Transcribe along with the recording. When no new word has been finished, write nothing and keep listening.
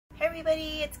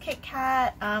everybody, it's Kit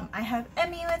Kat. I have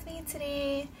Emmy with me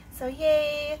today, so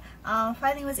yay.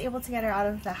 Finally was able to get her out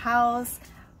of the house.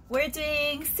 We're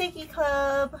doing Stickii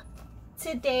Club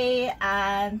today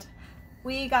and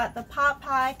we got the pop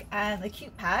pack and the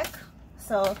cute pack.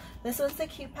 So this was the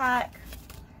cute pack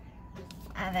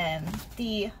and then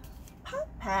the pop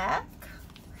pack,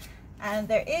 and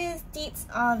there is deets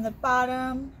on the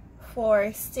bottom for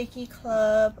Stickii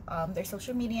Club, their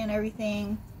social media and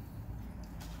everything.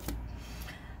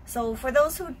 So for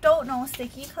those who don't know,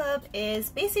 Stickii Club is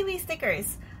basically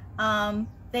stickers.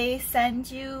 They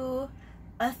send you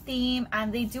a theme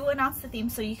and they do announce the theme,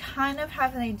 so you kind of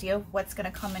have an idea of what's going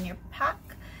to come in your pack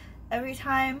every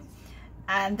time,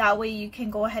 and that way you can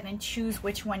go ahead and choose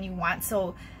which one you want.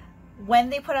 So when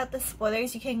they put out the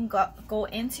spoilers, you can go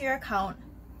into your account,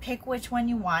 pick which one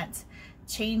you want,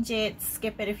 change it,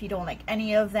 skip it if you don't like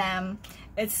any of them.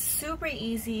 It's super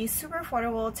easy, super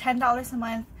affordable, $10 a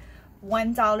month,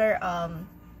 $1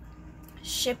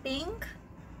 shipping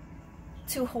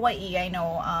to Hawaii. I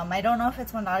know I don't know if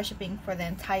it's $1 shipping for the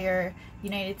entire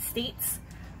United States,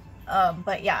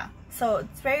 but yeah, so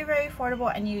it's very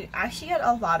affordable, and you actually get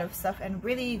a lot of stuff and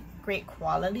really great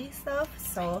quality stuff,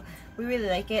 so we really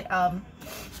like it.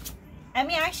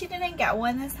 Emmy actually didn't get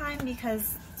one this time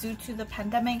because due to the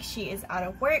pandemic she is out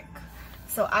of work,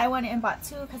 so I went and bought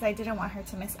two because I didn't want her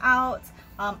to miss out.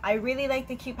 I really like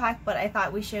the cute pack, but I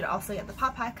thought we should also get the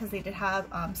pop pack because they did have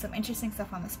some interesting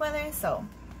stuff on the spoilers. So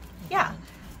yeah,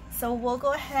 so we'll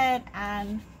go ahead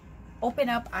and open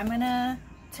up. I'm gonna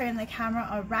turn the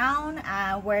camera around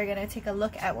and we're gonna take a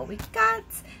look at what we got,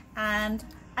 and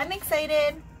I'm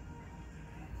excited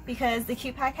because the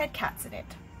cute pack had cats in it.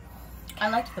 I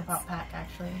liked the pop pack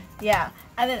actually. Yeah,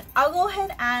 and then I'll go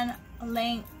ahead and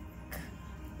link,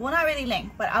 well not really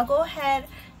link, but I'll go ahead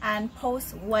and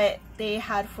post what they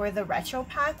had for the retro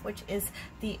pack, which is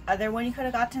the other one you could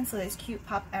have gotten. So there's cute,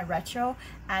 pop, and retro,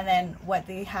 and then what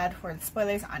they had for the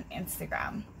spoilers on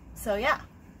Instagram. So yeah.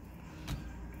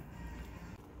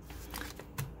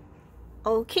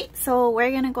 Okay, so we're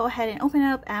gonna go ahead and open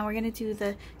up and we're gonna do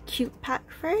the cute pack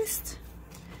first.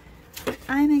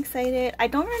 I'm excited. I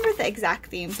don't remember the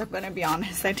exact themes, I'm gonna be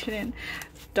honest. I didn't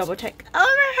double check. Oh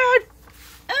my god!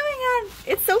 Oh my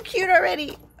god! It's so cute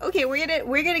already. Okay,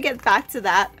 we're gonna get back to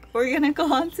that. We're gonna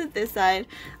go on to this side.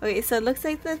 Okay, so it looks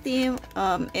like the theme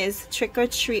is trick or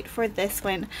treat for this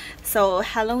one. So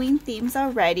Halloween themes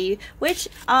already, which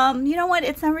you know what?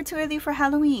 It's never too early for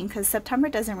Halloween because September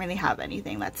doesn't really have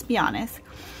anything. Let's be honest.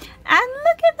 And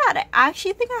look at that! I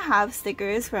actually think I have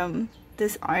stickers from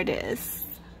this artist.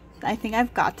 I think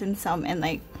I've gotten some in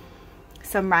like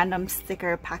some random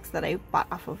sticker packs that I bought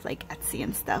off of like Etsy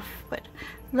and stuff, but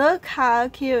look how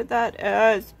cute that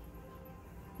is.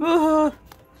 Ugh.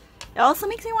 It also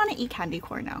makes me want to eat candy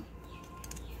corn now.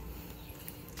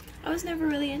 I was never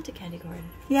really into candy corn.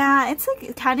 Yeah, it's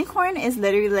like candy corn is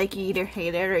literally like you either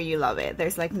hate it or you love it.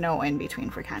 There's like no in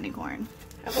between for candy corn.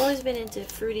 I've always been into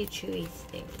fruity chewy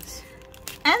things.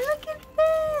 And look at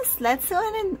this! Let's go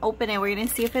ahead and open it. We're gonna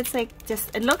see if it's like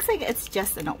just, it looks like it's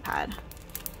just a notepad.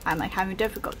 I'm like having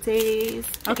difficulties.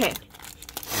 Okay.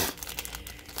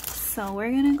 So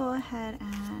we're gonna go ahead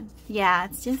and, yeah,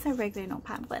 it's just a regular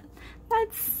notepad, but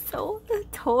that's so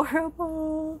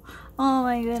adorable. Oh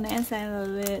my goodness, I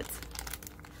love it.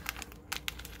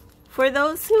 For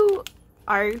those who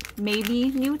are maybe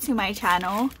new to my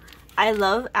channel, I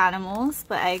love animals,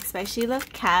 but I especially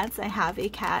love cats. I have a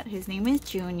cat. His name is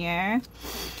Junior.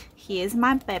 He is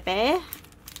my baby.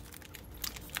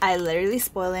 I literally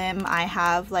spoil him. I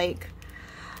have like,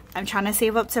 I'm trying to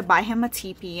save up to buy him a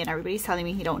teepee, and everybody's telling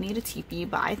me he don't need a teepee,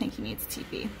 but I think he needs a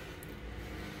teepee.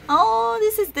 Oh,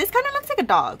 this kind of looks like a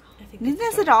dog. Isn't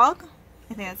this a dog?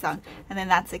 I think that's a dog. And then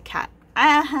that's a cat.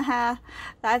 Ah,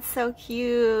 that's so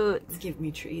cute. Give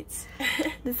me treats.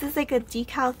 This is like a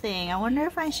decal thing. I wonder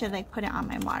if I should like put it on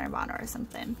my water bottle or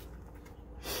something.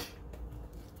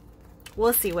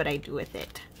 We'll see what I do with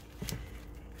it.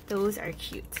 Those are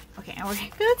cute. Okay, and we're gonna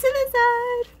go to the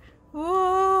side.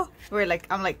 Whoa.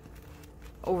 I'm like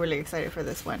overly excited for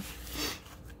this one.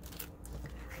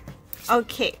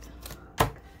 Okay.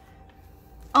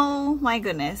 Oh my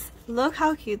goodness. Look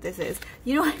how cute this is.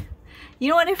 You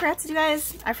know what I forgot to do,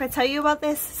 guys? I forgot to tell you about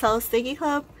this. So Stickii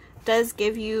Club does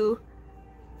give you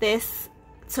this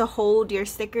to hold your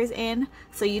stickers in,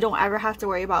 so you don't ever have to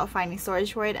worry about finding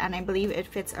storage for it, and I believe it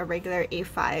fits a regular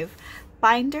A5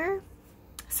 binder.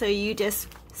 So you just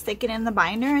stick it in the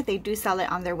binder. They do sell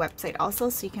it on their website also,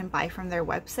 so you can buy from their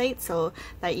website so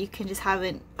that you can just have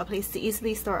a place to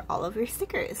easily store all of your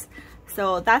stickers.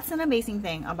 So that's an amazing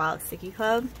thing about Stickii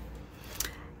Club.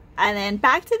 And then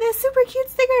back to the super cute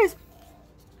stickers.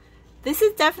 This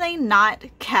is definitely not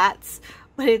cats,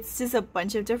 but it's just a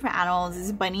bunch of different animals.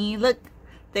 This bunny, look,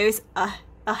 there's a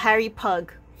hairy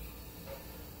pug.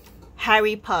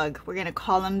 Hairy pug, we're gonna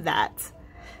call him that.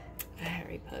 A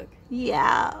hairy pug.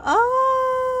 Yeah.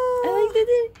 Oh, I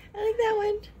like that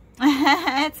one.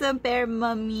 It's a bear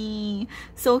mummy.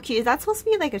 So cute. Is that supposed to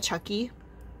be like a Chucky?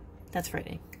 That's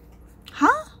frightening.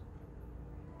 Huh?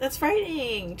 That's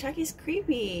frightening. Chucky's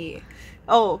creepy.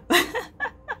 Oh.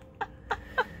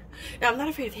 No, I'm not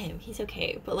afraid of him. He's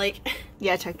okay. But like...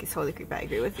 Yeah, Chucky's totally creepy. I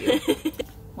agree with you.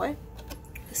 What?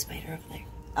 The spider over there.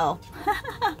 Oh.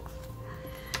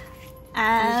 You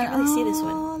can't really see this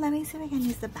one. Let me see if I can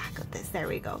use the back of this. There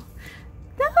we go.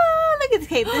 Oh, look at this.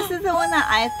 Okay, this is the one that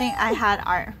I think I had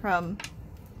art from,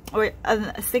 or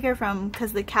a sticker from,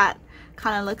 because the cat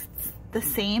kind of looks the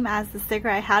same as the sticker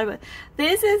I had. But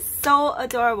this is so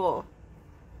adorable.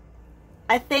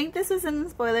 I think this was in the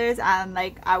spoilers, and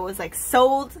like I was like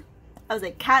sold. I was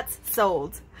like, cats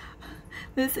sold.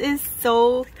 This is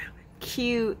so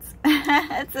cute.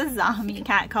 It's a zombie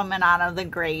cat coming out of the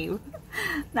grave.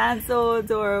 That's so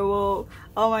adorable.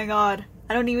 Oh my god.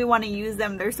 I don't even want to use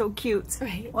them. They're so cute.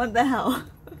 Right. What the hell?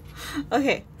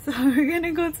 Okay, so we're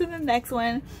gonna go to the next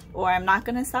one, or I'm not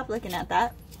gonna stop looking at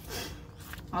that.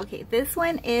 Okay, this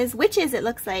one is witches, it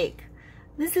looks like.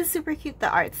 This is super cute, the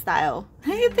art style.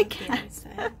 Look at the cat.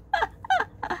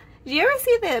 Did you ever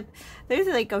see there's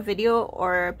like a video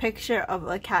or a picture of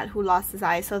a cat who lost his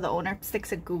eye, so the owner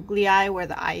sticks a googly eye where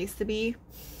the eye used to be?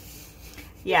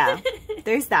 Yeah,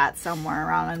 there's that somewhere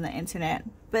around on the internet.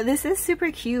 But this is super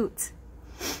cute.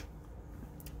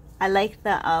 I like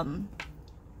the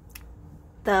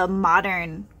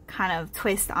modern kind of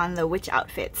twist on the witch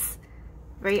outfits.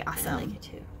 Very awesome. I like it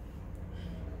too.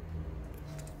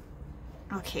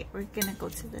 Okay, we're gonna go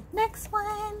to the next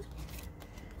one.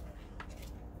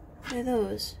 What are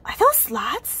those? Are those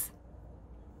slots?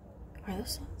 Are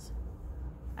those slots?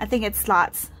 I think it's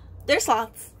slots. They're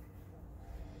slots.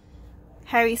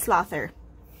 Harry Slother.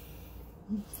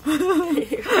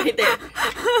 Right there.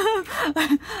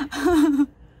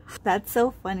 That's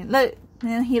so funny. Look, and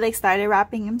then he like started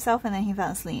wrapping himself and then he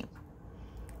fell asleep.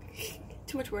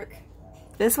 Too much work.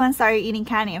 This one started eating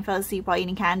candy and fell asleep while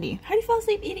eating candy. How do you fall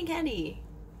asleep eating candy?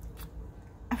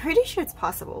 I'm pretty sure it's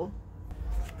possible.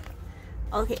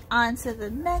 Okay, on to the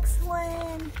next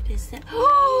one. Is that?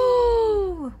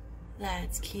 Oh,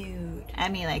 That's cute.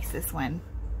 Emmy likes this one.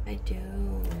 I do.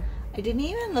 I didn't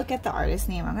even look at the artist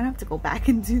name. I'm gonna have to go back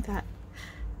and do that.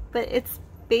 But it's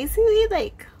basically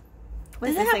like,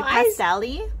 what is this, like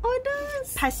pastel-y? Oh, it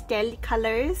does. Pastel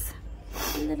colors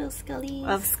Little scullies.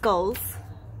 of skulls.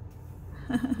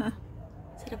 Is that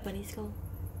a bunny skull?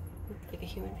 With like a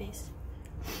human face?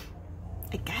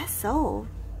 I guess so.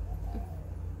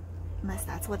 Unless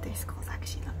that's what their skulls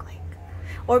actually look like.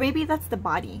 Or maybe that's the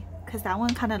body. Because that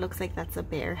one kind of looks like that's a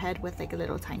bear head with like a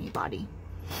little tiny body.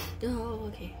 Oh,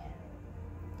 okay.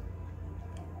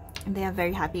 And they have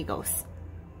very happy ghosts.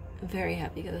 Very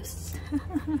happy ghosts.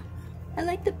 I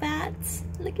like the bats.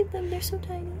 Look at them, they're so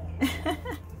tiny.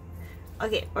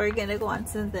 Okay, we're gonna go on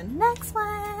to the next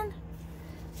one.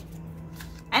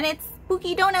 And it's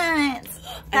Spooky Donuts.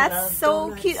 That's so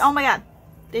donuts. cute. Oh my god.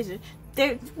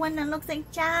 There's one that looks like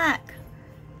Jack.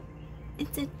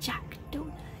 It's a Jack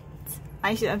donut.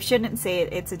 I shouldn't say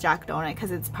it's a Jack donut because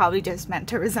it's probably just meant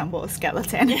to resemble a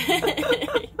skeleton.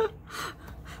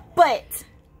 But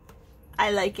I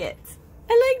like it.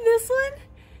 I like this one.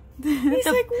 He's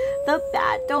like, the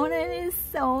bat donut is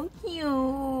so cute.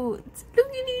 Look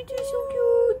at it, it's so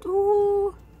cute.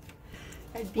 Ooh.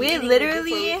 We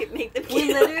literally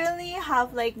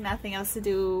have like nothing else to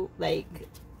do. Like,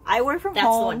 I work from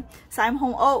home, so I'm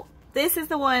home. Oh, this is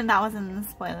the one that was in the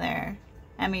spoiler.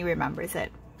 Emmy remembers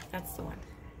it. That's the one.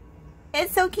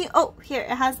 It's so cute. Oh, here,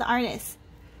 it has the artist.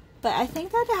 But I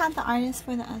think that it had the artist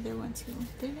for the other one too.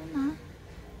 Did it not?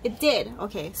 It did.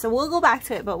 Okay, so we'll go back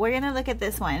to it, but we're gonna look at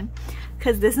this one.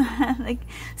 Because this one has like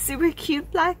super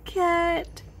cute black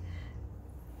cat.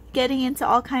 Getting into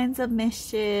all kinds of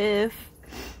mischief.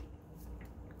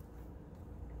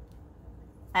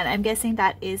 And I'm guessing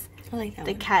that is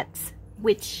the cat's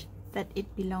witch that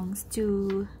it belongs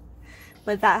to.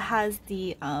 But that has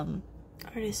the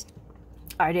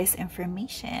artist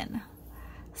information.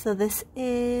 So this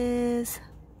is,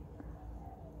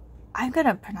 I'm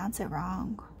gonna pronounce it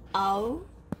wrong. Oh.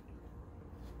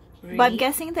 But I'm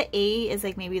guessing the A is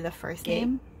like maybe the first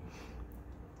name.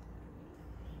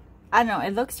 I don't know,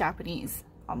 it looks Japanese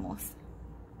almost.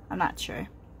 I'm not sure.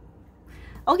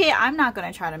 Okay, I'm not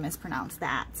gonna try to mispronounce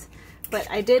that. But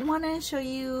I did want to show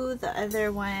you the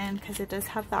other one because it does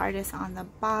have the artist on the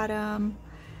bottom.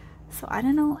 So I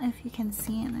don't know if you can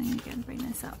see it. I'm gonna bring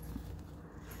this up.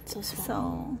 So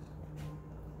small.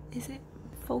 So is it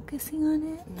focusing on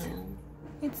it? No.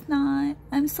 It's not.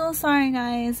 I'm so sorry,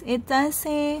 guys. It does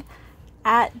say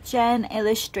at Jen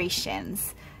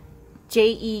Illustrations.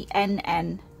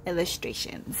 JENN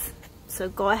Illustrations. So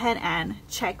go ahead and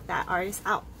check that artist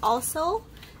out also.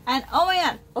 And oh my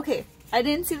god, okay, I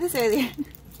didn't see this earlier.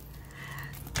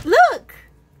 Look!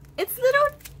 It's little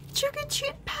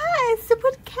trick-or-treat pads to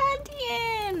put candy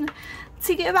in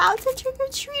to give out to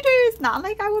trick-or-treaters. Not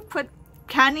like I would put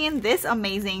candy in this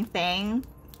amazing thing.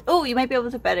 Oh, you might be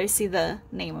able to better see the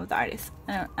name of the artist.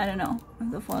 I don't know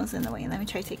if the phone's in the way. Let me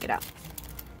try to take it out.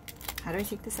 How do I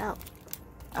take this out?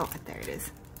 Oh, there it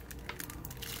is.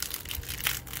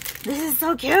 This is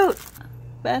so cute.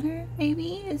 Better,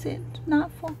 maybe? Is it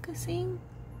not focusing?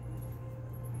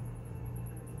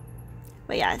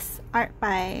 But yes, art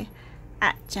by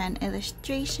at Jen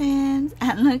Illustrations.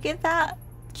 And look at that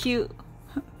cute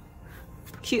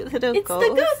little It's ghost.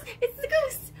 the ghost! It's the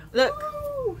ghost! Look.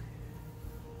 Ooh.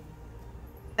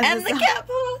 And And the cat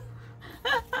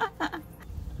paw!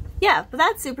 Yeah, but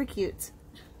that's super cute.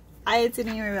 I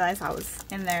didn't even realize I was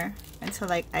in there until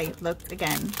like I looked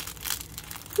again.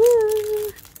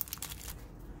 Woo.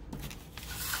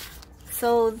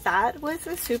 So that was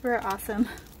a super awesome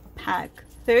pack.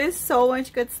 There is so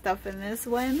much good stuff in this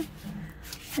one.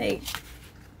 Like,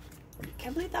 I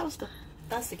can't believe that's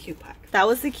the cute pack. that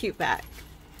was the cute pack.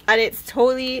 And it's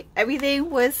totally, everything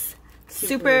was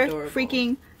super adorable.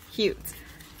 freaking cute.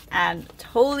 And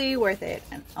totally worth it.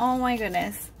 And oh my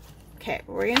goodness. Okay,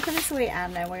 we're gonna put this away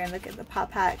and then we're gonna look at the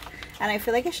pop pack. And I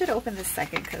feel like I should open this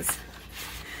second because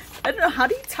I don't know, how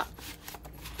do you top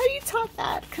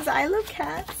that? Because I love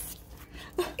cats.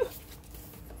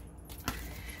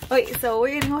 Okay, so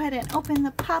we're gonna go ahead and open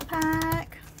the pop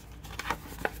pack.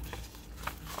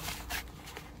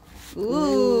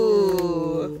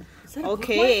 Ooh.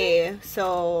 Okay,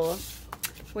 so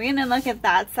we're gonna look at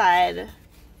that side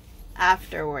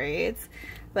afterwards.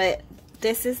 But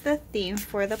this is the theme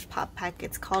for the pop pack.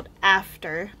 It's called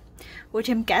After, which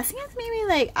I'm guessing is maybe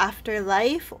like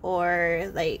afterlife or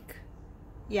like,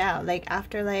 yeah, like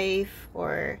afterlife,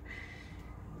 or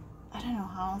I don't know,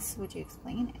 how else would you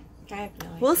explain it? I have no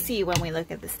idea. We'll see when we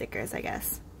look at the stickers, I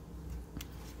guess.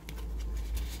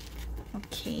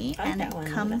 Okay, I like and that it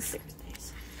one. comes That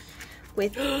nice.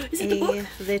 with Is it the book?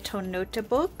 a little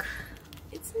notebook.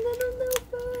 It's a little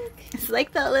notebook. It's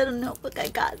like the little notebook I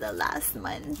got the last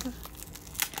month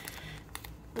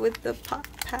with the pop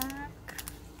pack.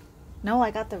 No,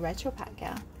 I got the retro pack,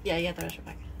 yeah. Yeah, you got the retro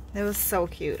pack. It was so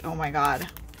cute. Oh my god.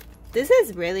 This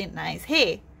is really nice.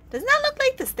 Hey, doesn't that look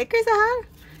like the stickers I had?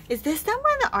 Is this done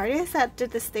by the artist that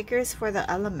did the stickers for the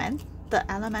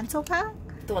elemental pack?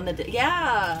 The one that did,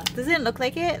 yeah. Doesn't it look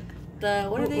like it? The,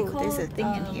 what are they called? There's a thing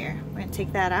in here. We're gonna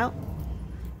take that out.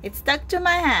 It's stuck to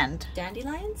my hand.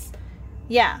 Dandelions?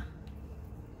 Yeah.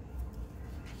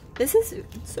 This is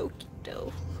so cute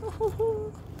though.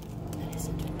 That is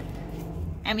such a...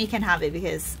 And you can have it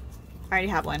because I already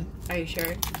have one. Are you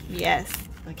sure? Yes.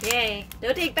 Okay.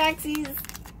 No take backsies.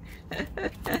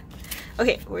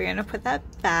 Okay, we're gonna put that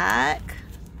back.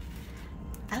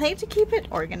 I like to keep it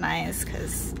organized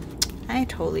because I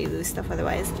totally lose stuff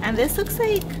otherwise. And this looks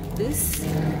like loose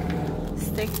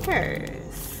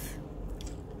stickers.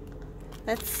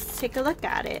 Let's take a look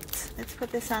at it. Let's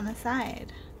put this on the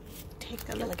side. Take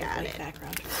a look at it.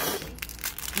 Background.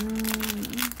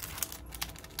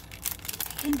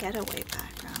 I can get a white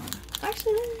background.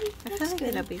 Actually, I feel like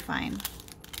it'll be fine.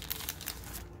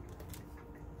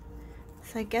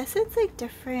 So I guess it's like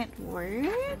different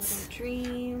words.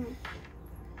 Dream.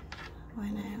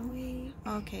 When I wake.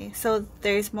 Okay, so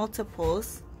there's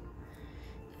multiples.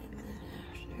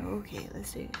 Okay,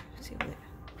 let's see what it.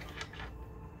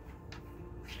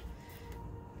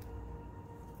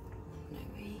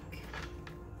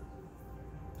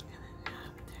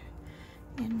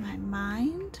 In my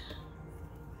mind,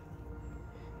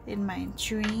 in my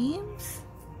dreams.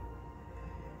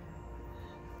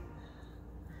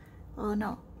 Oh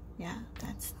no, yeah,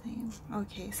 that's the name.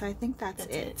 Okay, so I think that's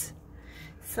it.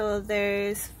 So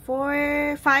there's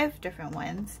 5 different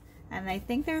ones, and I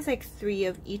think there's like 3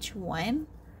 of each one.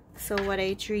 So what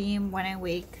I dream, when I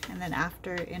wake, and then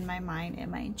after, in my mind, in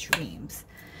my dreams.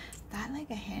 That like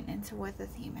a hint into what the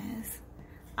theme is.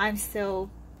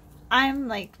 I'm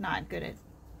like not good at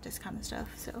this kind of stuff,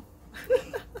 so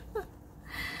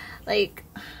like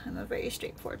I'm a very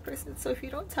straightforward person, so if you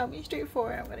don't tell me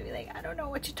straightforward, I'm gonna be like, I don't know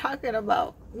what you're talking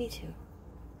about. Me too.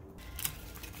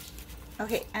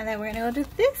 Okay, and then we're gonna go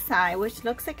to this side, which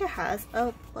looks like it has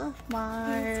a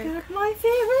bookmark. It's got my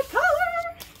favorite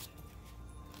color.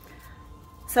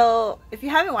 So if you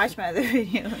haven't watched my other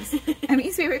videos,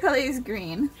 Emmy's favorite color is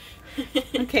green.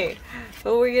 Okay,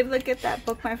 but we're gonna look at that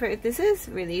bookmark for it. This is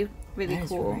really cool. That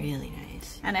is really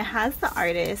nice. And it has the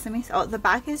artist. Let me see. Oh, the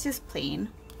back is just plain.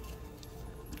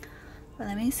 But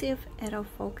let me see if it'll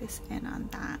focus in on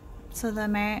that. So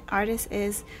the artist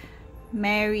is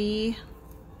Mary.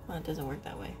 Well, it doesn't work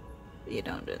that way. You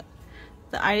don't do that.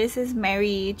 The artist is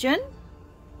Mary Jun.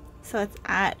 So it's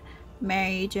at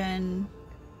Mary Jun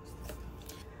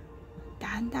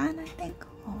Dan, I think.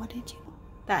 Oh, what did you know?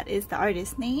 That is the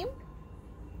artist's name.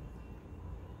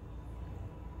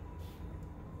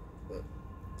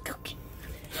 Okay.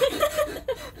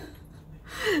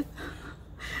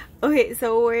 Okay,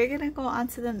 so we're gonna go on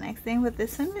to the next thing, but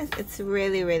this one it's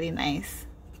really nice.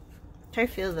 Try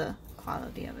to feel the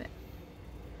quality of it.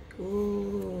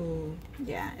 Ooh.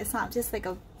 Yeah, it's not just like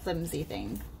a flimsy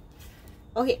thing.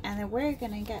 Okay, and then we're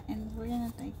gonna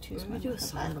like choose one. Do a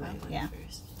solid white one yeah.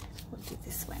 first. We'll do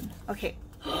this one. Okay.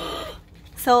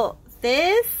 So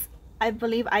this, I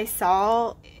believe I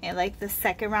saw in like the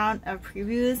second round of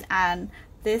previews, and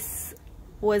this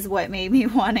was what made me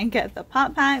want to get the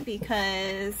pop pack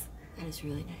because that is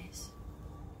really nice.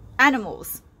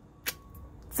 Animals.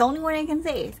 It's the only one I can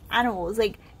say. It's animals.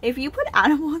 Like if you put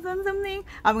animals on something,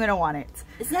 I'm gonna want it.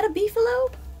 Is that a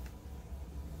beefalo?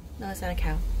 No, it's not a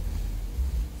cow.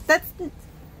 That's. Did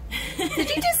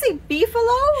you just say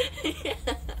beefalo? Yeah.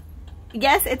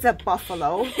 Yes, it's a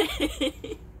buffalo.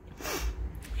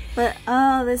 But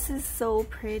oh, this is so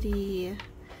pretty.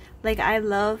 Like I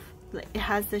love, like, it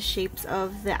has the shapes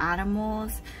of the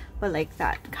animals, but like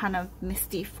that kind of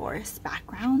misty forest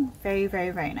background. Very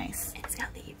nice. It's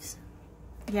got leaves.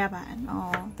 Yeah, but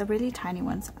no, the really tiny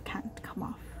ones can't come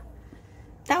off.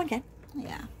 That one can.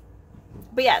 Yeah.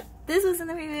 But yeah, this was in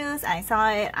the reviews and I saw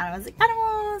it and I was like,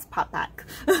 animals, pop pack.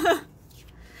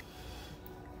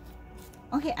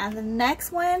 Okay, and the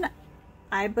next one,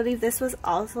 I believe this was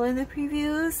also in the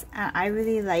previews and I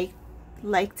really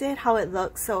liked it, how it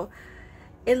looks. So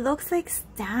it looks like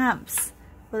stamps,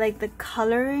 but like the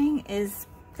coloring is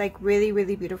like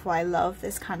really beautiful. I love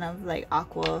this kind of like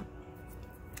aqua,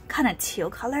 kind of teal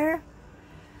color.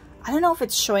 I don't know if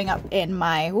it's showing up in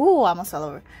my, ooh, almost all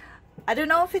over. I don't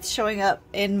know if it's showing up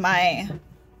in my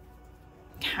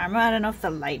camera. I don't know if the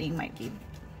lighting might be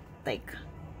like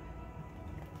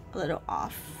a little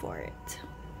off for it.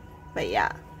 But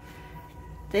yeah,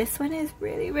 this one is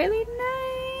really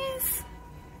nice.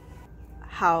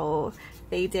 How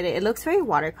they did it. It looks very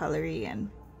watercolory and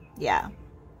yeah.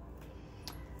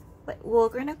 But we're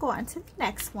gonna go on to the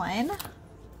next one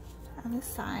on the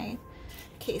side.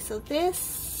 Okay, so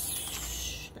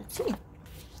this, let's see.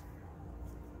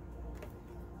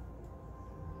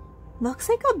 Looks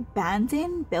like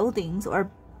abandoned buildings or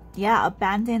yeah,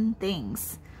 abandoned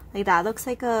things. Like that looks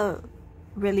like a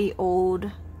really old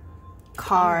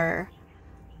car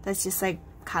that's just like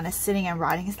kind of sitting and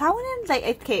rotting. Is that one in like,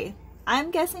 okay,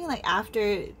 I'm guessing like after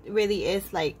it really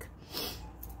is like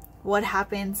what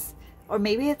happens, or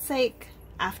maybe it's like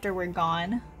after we're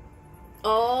gone.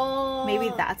 Oh,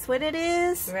 maybe that's what it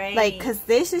is. Right. Like, because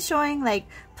this is showing like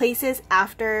places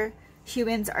after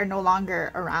humans are no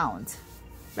longer around.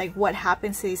 Like what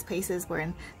happens to these places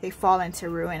when they fall into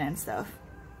ruin and stuff.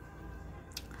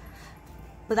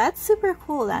 But that's super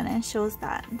cool and it shows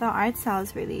that. The art style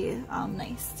is really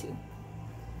nice too.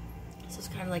 So it's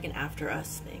kind of like an After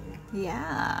Us thing.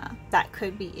 Yeah, that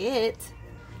could be it.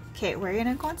 Okay, we're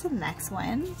gonna go on to the next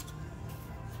one.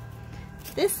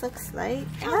 This looks like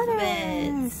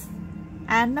letters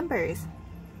and numbers.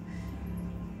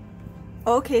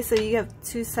 Okay, so you have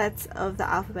 2 sets of the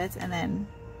alphabets and then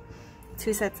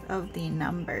 2 sets of the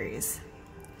numbers.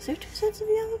 Is there 2 sets of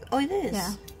the alphabet? Oh, it is.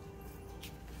 Yeah.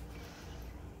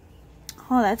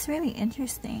 Oh, that's really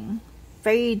interesting.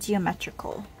 Very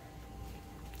geometrical.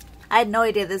 I had no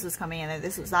idea this was coming in and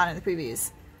this was not in the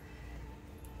previews.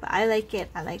 But I like it.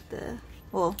 I like the,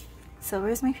 well, silver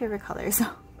is my favorite color, so.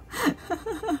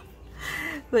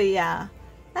 But yeah,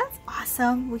 that's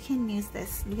awesome. We can use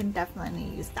this. We can definitely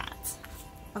use that.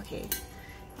 Okay,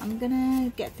 I'm gonna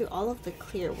get through all of the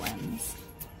clear ones.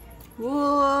 Whoa!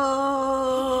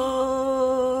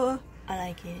 I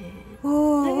like it.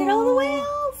 Whoa. Look at all the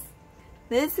whales!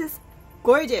 This is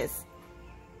gorgeous.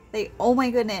 Like, oh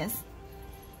my goodness.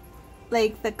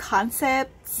 Like, the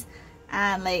concepts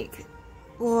and like,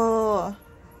 whoa.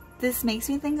 This makes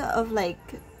me think of like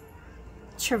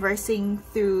traversing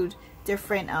through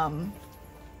different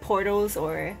portals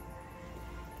or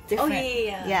different,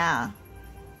 yeah.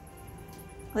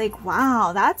 Like,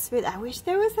 wow, that's really, I wish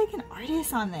there was like an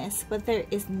artist on this, but there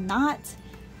is not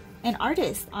an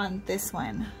artist on this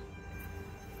one.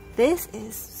 this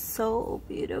is so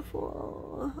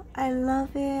beautiful. I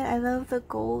love it. I love the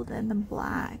gold and the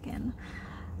black. And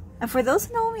for those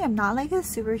who know me, I'm not like a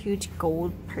super huge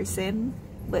gold person,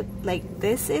 but like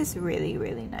this is really,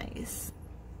 really nice.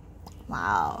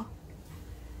 Wow.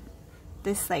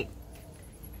 This like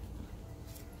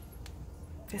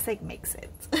makes it.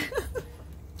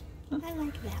 I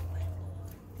like that one.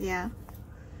 Yeah.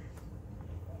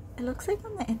 It looks like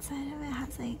on the inside of it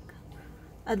has like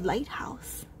a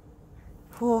lighthouse.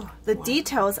 Oh, the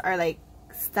details are like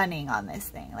stunning on this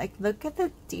thing. Like look at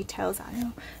the details. I don't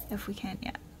know if we can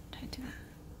yet. Try to do that.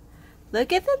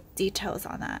 Look at the details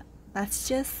on that. That's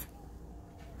just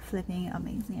flipping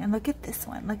amazing. And look at this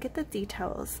one. Look at the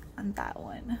details on that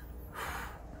one.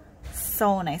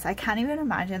 So nice. I can't even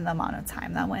imagine the amount of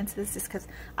time that went into this, just because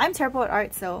I'm terrible at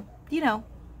art, so you know,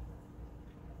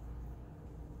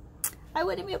 I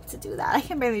wouldn't be able to do that. I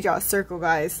can barely draw a circle,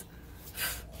 guys.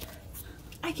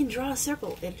 I can draw a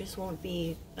circle. It just won't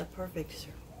be a perfect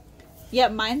circle. Yeah,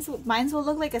 mine's will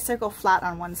look like a circle flat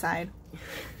on one side.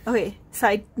 Okay, so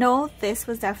I know this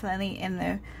was definitely in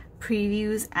the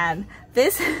previews, and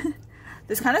this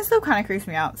kind of stuff kind of creeps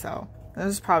me out, so this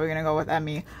is probably gonna go with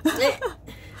Emmy.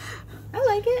 I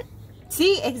like it.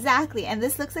 See, exactly. And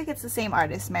this looks like it's the same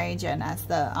artist, Mary Jen, as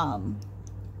the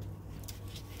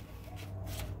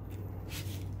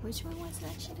which one was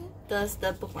that she did?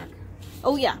 The bookmark.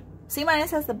 Oh yeah, same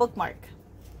artist as the bookmark.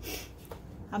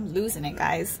 I'm losing it,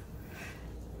 guys.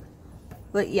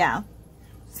 But yeah.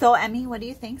 So Emmy, what do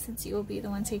you think, since you will be the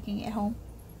one taking it home?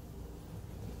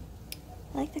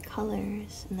 I like the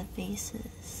colors and the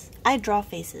faces. I draw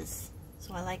faces,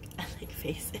 so I like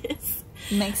faces.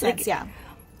 Makes sense, like, yeah.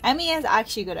 Emmy is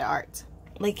actually good at art.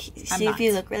 Like, see, if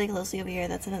you look really closely over here,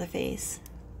 that's another face.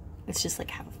 It's just like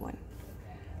half of one.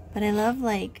 But I love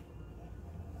like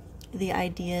the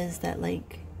ideas that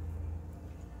like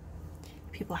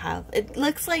people have. It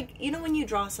looks like, you know, when you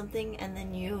draw something and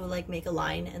then you like make a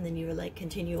line and then you like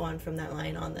continue on from that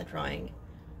line on the drawing.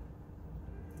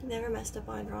 You never messed up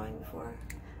on a drawing before?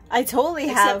 I totally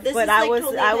have, but I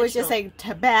was just like,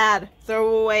 bad,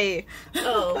 throw away.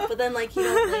 Oh, but then like you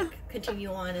don't like continue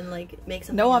on and like make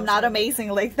something. No, I'm not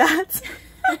amazing like that.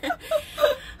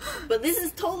 But this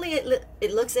is totally,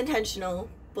 it looks intentional,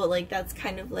 but like that's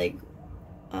kind of like,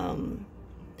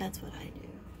 that's what I do.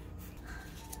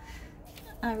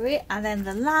 Alright, and then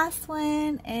the last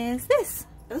one is this.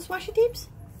 Are those washi tapes?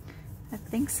 I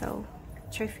think so.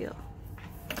 Trivial.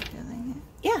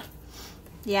 Yeah.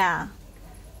 Yeah.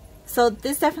 So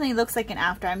this definitely looks like an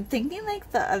after. I'm thinking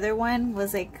like the other one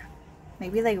was like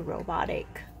maybe like robotic.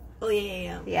 Oh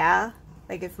yeah. Yeah.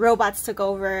 Like if robots took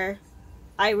over,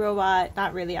 iRobot,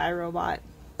 not really iRobot.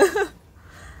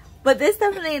 But this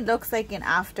definitely looks like an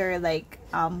after, like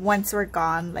once we're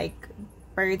gone, like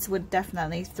birds would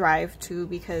definitely thrive too,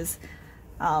 because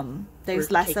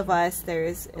there's less of us.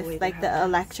 There's like the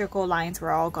electrical lines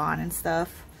were all gone and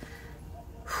stuff.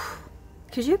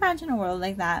 Could you imagine a world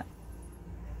like that?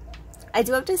 I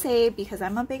do have to say, because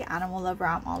I'm a big animal lover,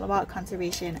 I'm all about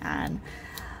conservation and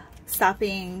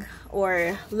stopping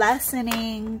or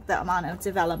lessening the amount of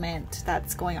development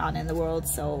that's going on in the world.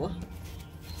 So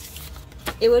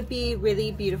it would be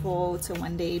really beautiful to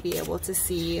one day be able to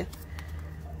see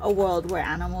a world where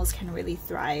animals can really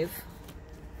thrive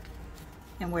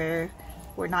and where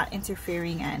we're not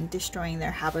interfering and destroying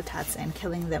their habitats and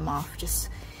killing them off just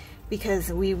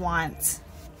because we want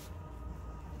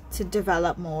to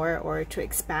develop more or to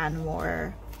expand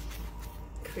more.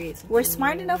 We're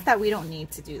smart enough that we don't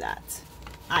need to do that,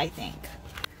 I think.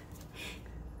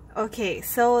 Okay,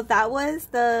 so that was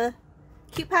the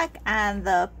cute pack and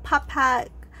the pop pack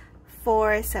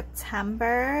for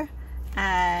September,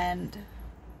 and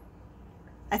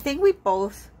I think we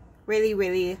both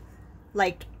really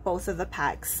liked both of the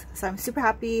packs, so I'm super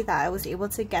happy that I was able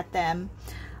to get them.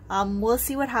 We'll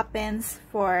see what happens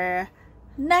for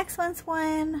next month's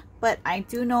one, but I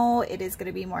do know it is going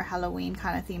to be more Halloween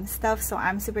kind of themed stuff, so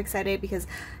I'm super excited because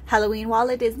Halloween, while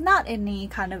it is not any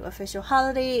kind of official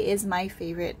holiday, is my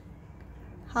favorite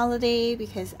holiday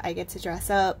because I get to dress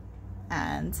up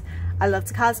and I love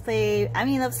to cosplay.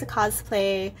 Emmy loves to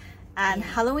cosplay, and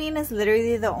Halloween is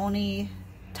literally the only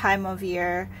time of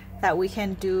year that we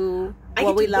can do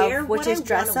what we love, which is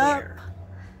dress up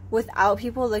without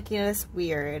people looking at us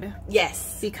weird.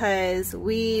 Yes. Because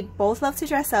we both love to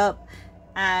dress up,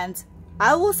 and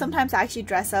I will sometimes actually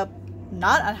dress up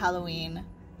not on Halloween,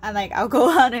 and like I'll go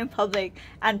out in public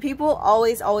and people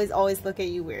always look at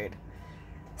you weird.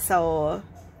 So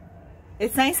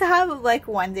it's nice to have like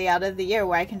one day out of the year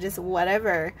where I can just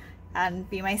whatever, and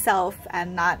be myself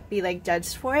and not be like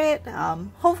judged for it.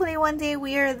 Hopefully one day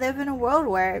we live in a world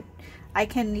where I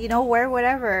can, you know, wear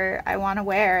whatever I want to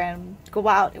wear and go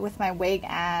out with my wig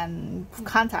and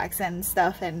contacts and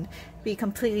stuff and be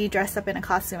completely dressed up in a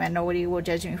costume and nobody will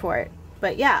judge me for it.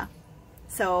 But yeah,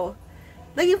 so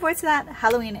looking forward to that.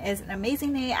 Halloween is an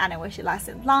amazing day and I wish it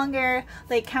lasted longer.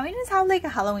 Like, can we just have like a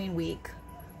Halloween week?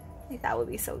 Like, that would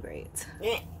be so great.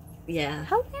 Yeah.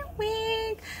 Halloween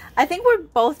week. I think we're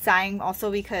both dying also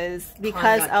because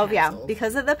of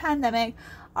the pandemic.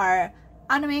 Our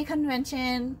anime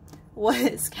convention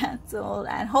was canceled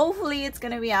and hopefully it's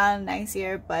gonna be on next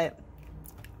year, but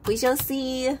we shall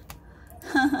see.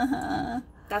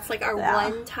 That's like our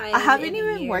one time. I haven't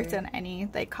even worked on any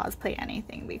like cosplay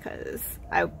anything because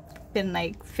I've been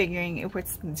like figuring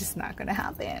it's just not gonna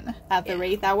happen at the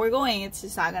rate that we're going. It's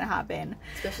just not gonna happen,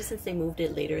 especially since they moved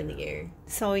it later in the year.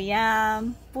 So yeah,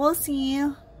 we'll see.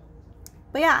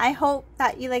 But yeah, I hope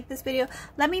that you like this video.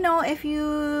 Let me know if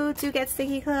you do get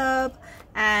Stickii Club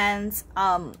and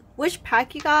which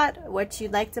pack you got, what you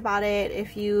liked about it.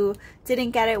 If you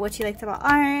didn't get it, what you liked about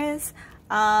ours.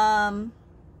 And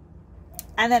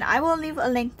then I will leave a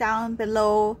link down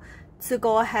below to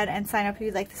go ahead and sign up if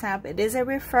you'd like to sign up. It is a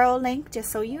referral link,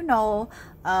 just so you know.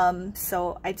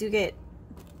 So I do get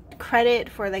credit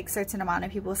for like certain amount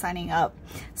of people signing up.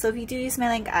 So if you do use my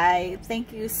link, I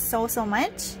thank you so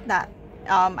much. That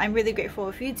I'm really grateful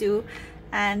if you do.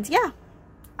 And yeah,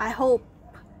 I hope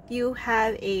you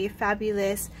have a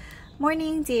fabulous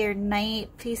morning, day, or night.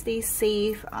 Please stay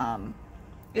safe.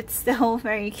 It's still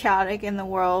very chaotic in the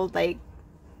world. Like,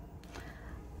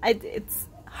 it's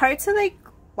hard to like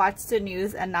watch the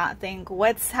news and not think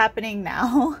what's happening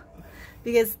now.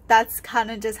 Because that's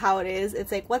kind of just how it is.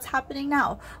 It's like, what's happening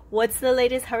now? What's the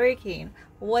latest hurricane?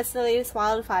 What's the latest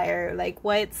wildfire? Like,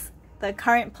 what's the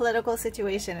current political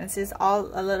situation? It's just all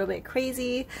a little bit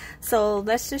crazy. So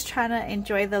let's just try to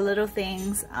enjoy the little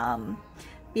things.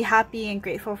 Be happy and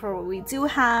grateful for what we do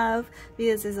have,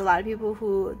 because there's a lot of people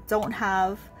who don't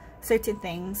have certain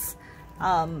things.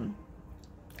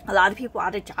 A lot of people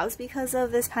out of jobs because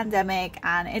of this pandemic,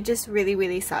 and it just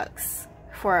really sucks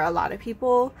for a lot of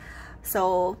people.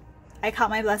 So I count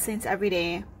my blessings every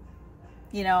day,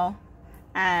 you know,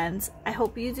 and I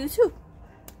hope you do too.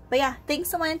 But yeah, thanks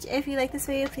so much. If you like this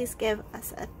video, please give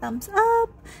us a thumbs up.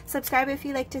 Subscribe if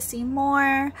you'd like to see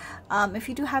more. If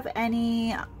you do have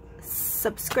any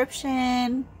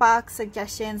subscription box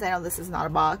suggestions, I know this is not a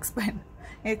box, but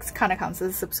it kind of counts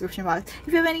as a subscription box.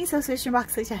 If you have any subscription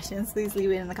box suggestions, please leave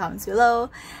it in the comments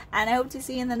below. And I hope to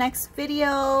see you in the next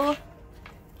video.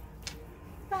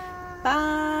 Bye.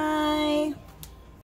 Bye.